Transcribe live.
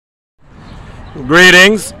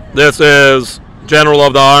Greetings. This is General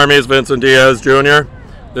of the Armies Vincent Diaz Jr.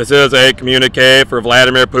 This is a communique for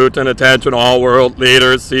Vladimir Putin. Attention all world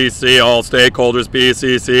leaders, CC, all stakeholders,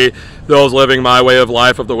 BCC, those living my way of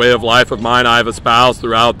life, of the way of life of mine I've espoused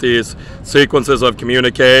throughout these sequences of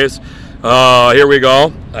communiques. Here we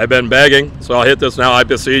go. I've been begging, so I'll hit this now. I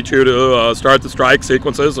beseech you to start the strike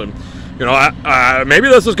sequences. And, you know, maybe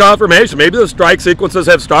this is confirmation. Maybe the strike sequences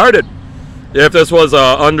have started. If this was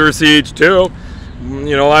under siege too,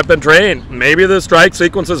 you know, I've been trained. Maybe the strike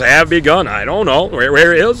sequences have begun. I don't know.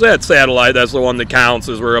 Where is that satellite? That's the one that counts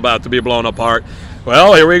as we're about to be blown apart.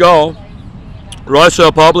 Well, here we go.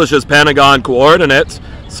 Russia publishes Pentagon coordinates,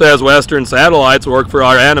 says Western satellites work for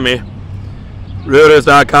our enemy.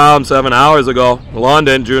 Reuters.com 7 hours ago.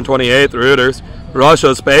 London, June 28th, Reuters.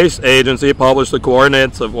 Russia Space Agency published the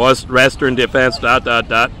coordinates of Western defense,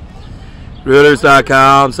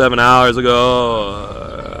 Reuters.com 7 hours ago.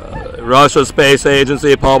 Russia Space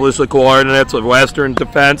Agency published the coordinates of Western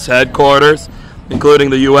Defense Headquarters, including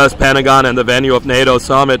the U.S. Pentagon and the venue of NATO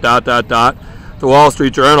summit, The Wall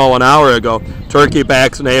Street Journal 1 hour ago. Turkey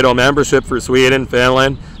backs NATO membership for Sweden,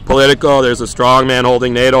 Finland. Politico, there's a strong man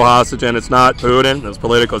holding NATO hostage and it's not Putin. That's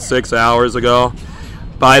Politico 6 hours ago.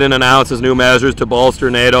 Biden announces new measures to bolster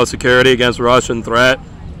NATO security against Russian threat.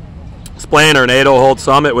 Explainer, NATO holds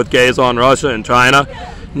summit with gaze on Russia and China.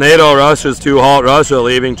 NATO rushes to halt Russia,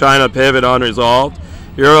 leaving China pivot unresolved.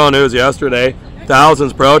 Euronews yesterday,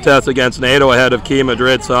 thousands protest against NATO ahead of key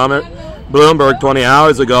Madrid summit. Bloomberg 20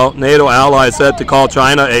 hours ago, NATO allies set to call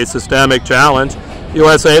China a systemic challenge.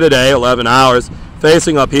 USA Today, 11 hours,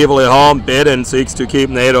 facing upheaval at home, Biden seeks to keep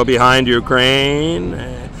NATO behind Ukraine.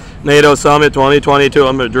 NATO summit 2022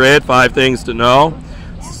 in Madrid, 5 things to know.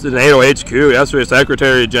 NATO HQ yesterday,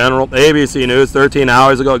 Secretary General. ABC News 13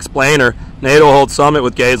 hours ago. Explainer, NATO holds summit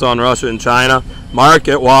with gaze on Russia and China.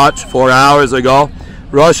 Market Watch 4 hours ago.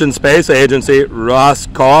 Russian Space Agency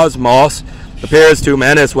Roscosmos appears to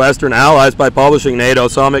menace Western allies by publishing NATO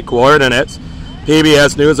summit coordinates.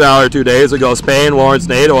 PBS NewsHour 2 days ago. Spain warns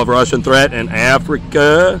NATO of Russian threat in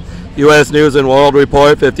Africa. U.S. News and World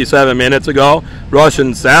Report 57 minutes ago.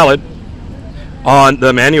 Russian salad on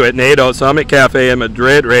the menu at NATO Summit Cafe in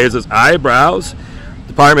Madrid raises eyebrows.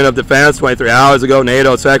 Department of Defense 23 hours ago.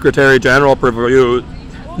 NATO Secretary General previews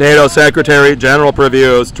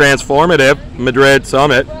transformative Madrid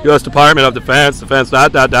Summit. U.S. Department of Defense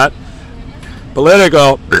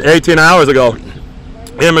Politico 18 hours ago.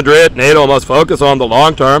 In Madrid, NATO must focus on the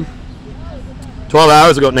long term. 12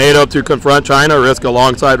 hours ago, NATO to confront China, risk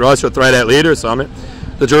alongside Russia threat at Leaders Summit.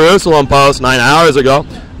 The Jerusalem Post 9 hours ago.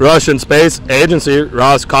 Russian Space Agency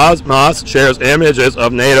Roscosmos shares images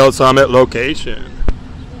of NATO summit location.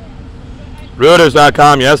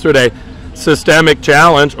 Reuters.com yesterday, systemic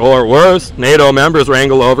challenge or worse, NATO members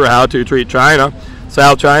wrangle over how to treat China.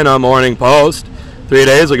 South China Morning Post 3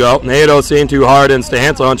 days ago, NATO seen too hard in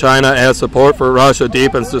stance on China as support for Russia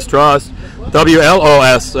deepens distrust.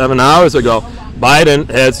 WLOS 7 hours ago, Biden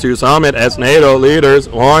heads to summit as NATO leaders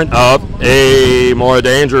warn of a more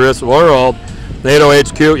dangerous world. NATO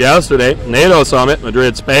HQ yesterday, NATO summit,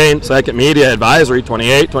 Madrid, Spain, second media advisory,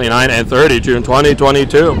 28, 29, and 30, June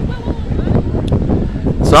 2022.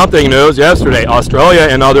 Something news yesterday, Australia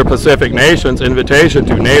and other Pacific nations invitation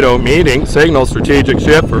to NATO meeting signals strategic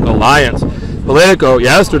shift for alliance. Politico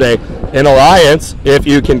yesterday, an alliance if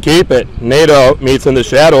you can keep it. NATO meets in the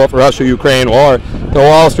shadow of Russia-Ukraine war. The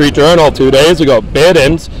Wall Street Journal 2 days ago,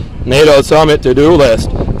 Biden's NATO summit to-do list.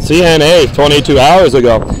 CNA 22 hours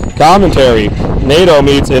ago, commentary, NATO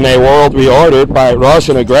meets in a world reordered by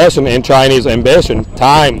Russian aggression and Chinese ambition.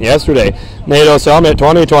 Time yesterday, NATO summit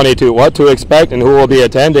 2022, what to expect and who will be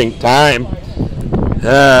attending. Time.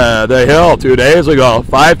 The Hill 2 days ago,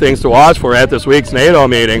 5 things to watch for at this week's NATO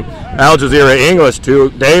meeting. Al Jazeera English 2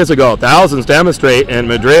 days ago, thousands demonstrate in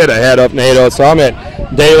Madrid ahead of NATO summit.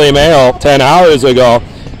 Daily Mail 10 hours ago,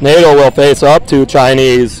 NATO will face up to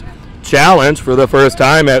Chinese challenge for the first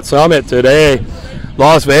time at summit today.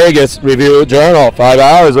 Las Vegas Review Journal 5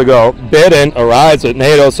 hours ago, Biden arrives at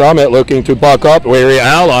NATO summit looking to buck up weary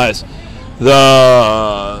allies.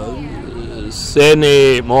 The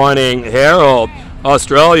Sydney Morning Herald,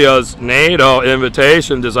 Australia's NATO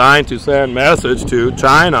invitation designed to send message to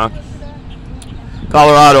China.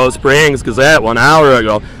 Colorado Springs Gazette 1 hour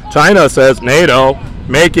ago, China says NATO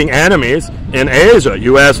making enemies in Asia.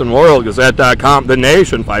 U.S. and World Gazette.com. The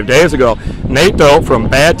Nation 5 days ago, NATO from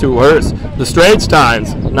bad to worse. The Straits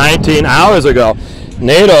Times 19 hours ago,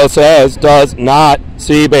 NATO says does not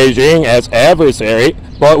see Beijing as adversary,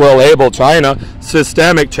 but will label China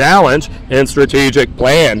systemic challenge in strategic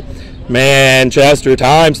plan. Manchester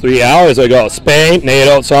Times 3 hours ago. Spain,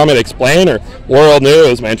 NATO Summit Explainer. World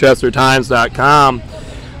News, manchestertimes.com.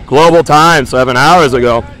 Global Times 7 hours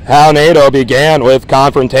ago. How NATO began with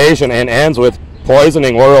confrontation and ends with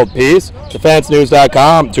poisoning world peace.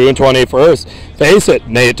 DefenseNews.com, June 21st. Face it,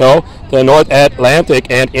 NATO, the North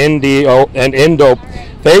Atlantic and Indo.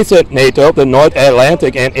 Face it, NATO, the North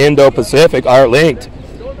Atlantic and Indo-Pacific are linked.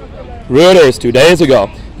 Reuters 2 days ago.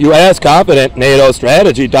 U.S. confident NATO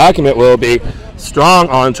strategy document will be strong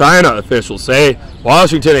on China, officials say.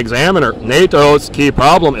 Washington Examiner, NATO's key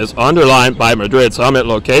problem is underlined by Madrid summit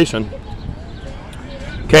location.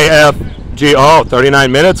 KFGO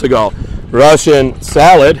 39 minutes ago. Russian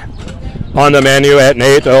salad on the menu at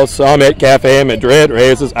NATO Summit Cafe in Madrid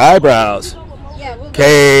raises eyebrows.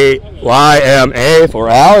 KYMA 4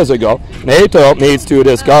 hours ago. NATO needs to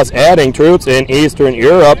discuss adding troops in Eastern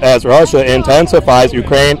Europe as Russia intensifies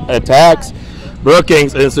Ukraine attacks.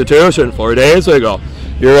 Brookings Institution 4 days ago.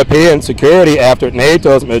 European security after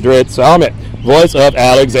NATO's Madrid summit. Voice of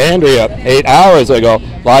Alexandria 8 hours ago.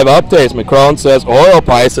 Live updates. Macron says oil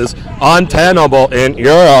prices untenable in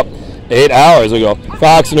Europe. 8 hours ago.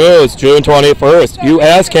 Fox News, June 21st.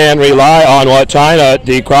 U.S. can rely on what China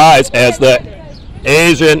decries as the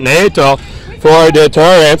Asian NATO for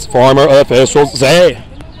deterrence, former officials say.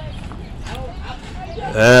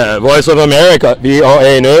 Voice of America,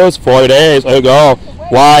 VOA News, 4 days ago.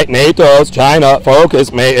 Why NATO's China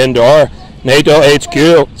focus may endure. NATO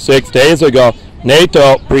HQ, 6 days ago.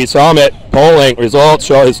 NATO pre-summit polling results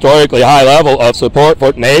show historically high level of support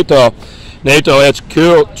for NATO. NATO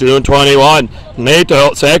HQ, June 21.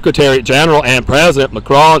 NATO Secretary General and President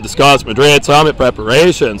Macron discuss Madrid summit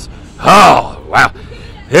preparations. Oh, wow.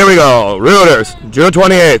 Here we go. Reuters, June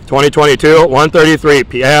 28th, 2022, 1:33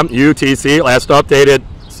 p.m. UTC. Last updated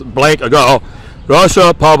blank ago.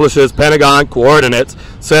 Russia publishes Pentagon coordinates,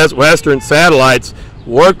 says Western satellites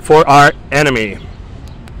work for our enemy.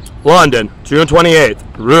 London, June 28th.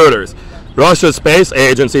 Reuters. Russia's space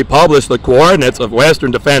agency published the coordinates of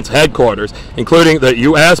Western Defense headquarters, including the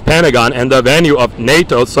U.S. Pentagon and the venue of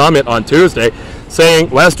NATO summit on Tuesday, saying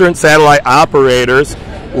Western satellite operators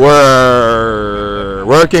were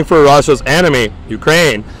working for Russia's enemy,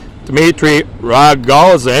 Ukraine. Dmitry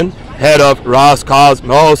Rogozin, head of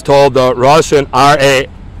Roscosmos, told the Russian RIA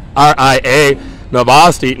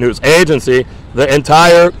Novosti news agency the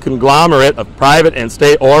entire conglomerate of private and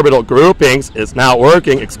state orbital groupings is now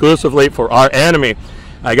working exclusively for our enemy.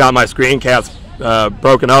 I got my screencast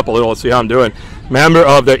broken up a little. Let's see how I'm doing. Member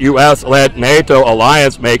of the U.S.-led NATO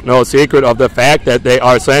alliance make no secret of the fact that they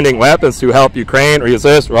are sending weapons to help Ukraine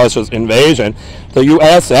resist Russia's invasion. The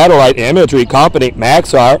U.S. satellite imagery company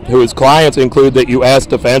Maxar, whose clients include the U.S.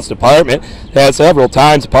 Defense Department, has several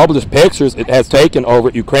times published pictures it has taken over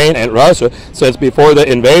Ukraine and Russia since before the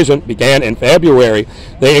invasion began in February.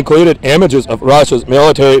 They included images of Russia's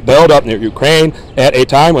military buildup near Ukraine at a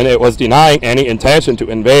time when it was denying any intention to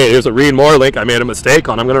invade. Here's a read more link I made a mistake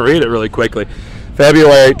on. I'm going to read it really quickly.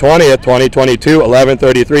 February 20th, 2022,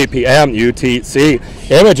 11:33 p.m. UTC.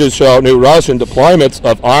 Images show new Russian deployments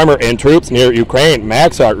of armor and troops near Ukraine.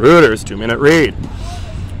 Maxar, Reuters, 2-minute read.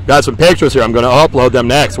 Got some pictures here. I'm going to upload them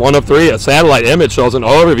next. 1 of 3. A satellite image shows an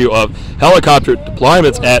overview of helicopter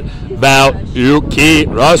deployments at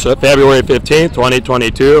Valyuky, Russia, February 15th,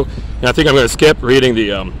 2022. And I think I'm going to skip reading the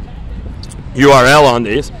URL on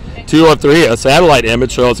these. 2 of 3, a satellite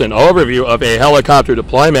image shows an overview of a helicopter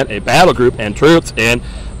deployment, a battle group, and troops in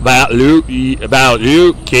Valyuky,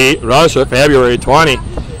 Russia, February 20.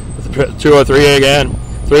 2 of 3 again.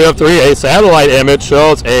 3 of 3, a satellite image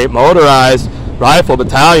shows a motorized rifle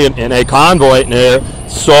battalion in a convoy near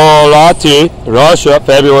Solati, Russia,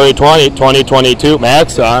 February 20, 2022.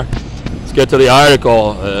 Maxar. Let's get to the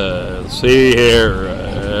article. Let's see here.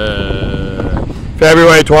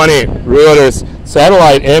 February 20, Reuters.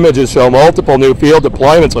 Satellite images show multiple new field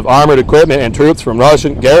deployments of armored equipment and troops from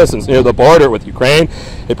Russian garrisons near the border with Ukraine,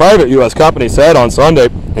 a private U.S. company said on Sunday,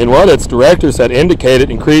 in what its directors had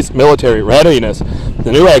indicated increased military readiness.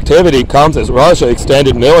 The new activity comes as Russia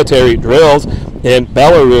extended military drills in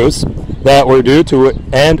Belarus that were due to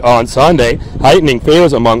end on Sunday, heightening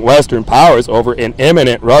fears among Western powers over an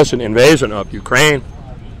imminent Russian invasion of Ukraine.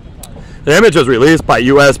 The image was released by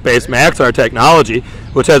U.S.-based Maxar Technology,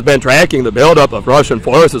 which has been tracking the buildup of Russian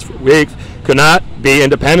forces for weeks, could not be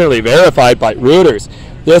independently verified by Reuters.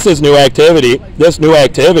 This new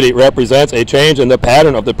activity represents a change in the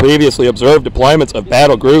pattern of the previously observed deployments of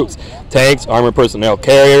battle groups, tanks, armored personnel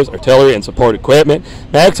carriers, artillery, and support equipment,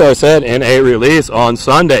 Maxar said in a release on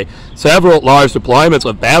Sunday. Several large deployments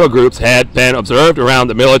of battle groups had been observed around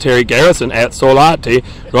the military garrison at Solati,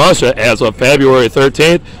 Russia, as of February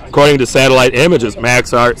 13th, according to satellite images,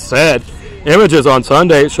 Maxar said. Images on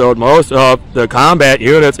Sunday showed most of the combat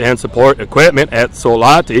units and support equipment at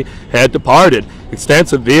Solati had departed.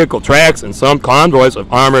 Extensive vehicle tracks and some convoys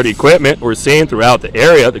of armored equipment were seen throughout the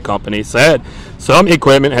area, the company said. Some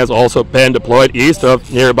equipment has also been deployed east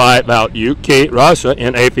of nearby Valyuky, Russia,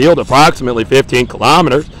 in a field approximately 15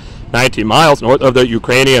 kilometers, 19 miles north of the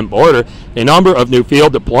Ukrainian border. A number of new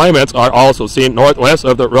field deployments are also seen northwest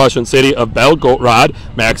of the Russian city of Belgorod,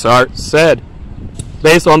 Maxar said.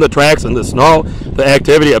 Based on the tracks in the snow, the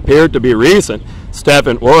activity appeared to be recent.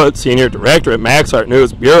 Stephen Wood, senior director at Maxar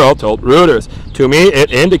News Bureau, told Reuters, "To me,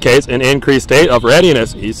 it indicates an increased state of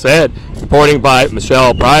readiness," he said. Reporting by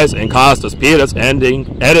Michelle Price and Costas Pitas,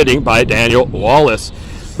 editing by Daniel Wallace.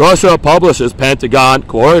 Russia publishes Pentagon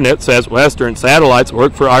coordinates, says Western satellites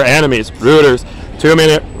work for our enemies. Reuters,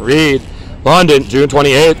 2-minute read. London, June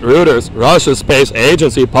 28th, Reuters. Russia's space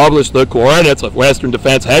agency published the coordinates of Western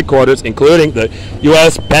Defense headquarters, including the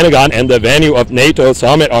U.S. Pentagon and the venue of NATO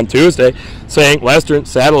summit on Tuesday, saying Western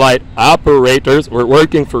satellite operators were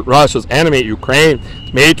working for Russia's enemy, Ukraine.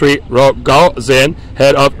 Dmitry Rogozin,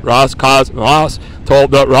 head of Roscosmos, told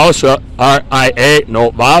the Russia RIA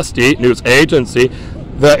Novosti news agency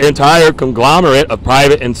the entire conglomerate of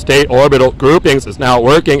private and state orbital groupings is now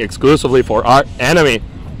working exclusively for our enemy.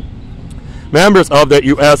 Members of the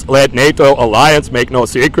U.S.-led NATO alliance make no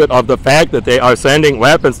secret of the fact that they are sending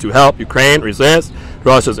weapons to help Ukraine resist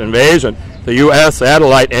Russia's invasion. The U.S.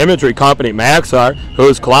 satellite imagery company Maxar,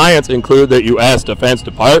 whose clients include the U.S. Defense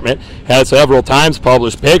Department, has several times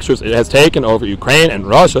published pictures it has taken over Ukraine and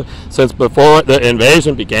Russia since before the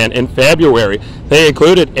invasion began in February. They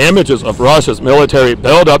included images of Russia's military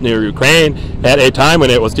buildup near Ukraine at a time when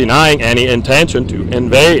it was denying any intention to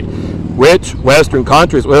invade. Which Western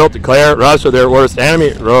countries will declare Russia their worst enemy,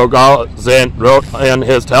 Rogozin wrote in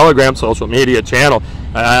his Telegram social media channel.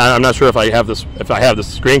 I'm not sure if I have this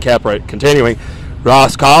screen cap right. Continuing,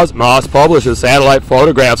 Roscosmos publishes satellite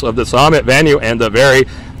photographs of the summit venue and the very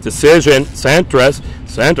decision centers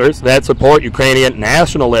that support Ukrainian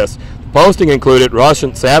nationalists. Posting included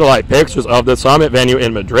Russian satellite pictures of the summit venue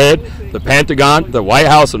in Madrid, the Pentagon, the White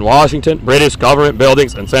House in Washington, British government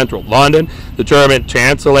buildings in central London, the German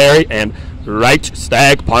Chancellery and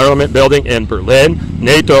Reichstag Parliament building in Berlin,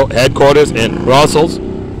 NATO headquarters in Brussels,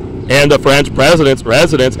 and the French president's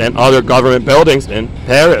residence and other government buildings in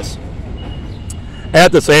Paris.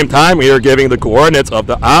 At the same time, we are giving the coordinates of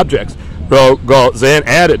the objects, Rogozin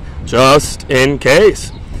added, just in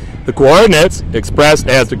case. The coordinates, expressed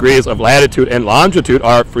as degrees of latitude and longitude,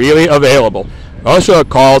 are freely available. Russia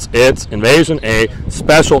calls its invasion a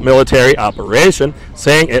special military operation,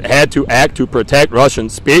 saying it had to act to protect Russian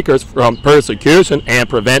speakers from persecution and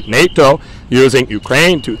prevent NATO using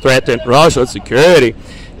Ukraine to threaten Russia's security.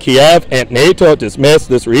 Kiev and NATO dismissed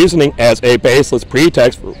this reasoning as a baseless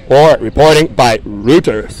pretext for war, reporting by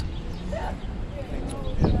Reuters.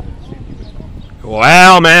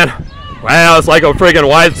 Wow, man. Wow, it's like a friggin'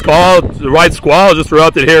 white squall just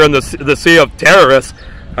erupted here in the sea of terrorists.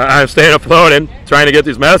 I'm staying afloat and trying to get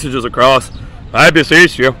these messages across. I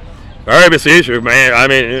beseech you. Very beseech you, man. I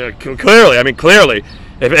mean, clearly.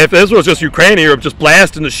 If this was just Ukraine, you were just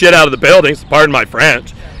blasting the shit out of the buildings, pardon my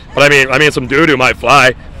French. But I mean some doo-doo might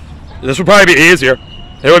fly. This would probably be easier.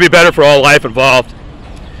 It would be better for all life involved.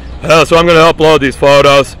 So I'm going to upload these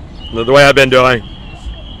photos the way I've been doing.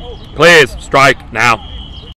 Please, strike now.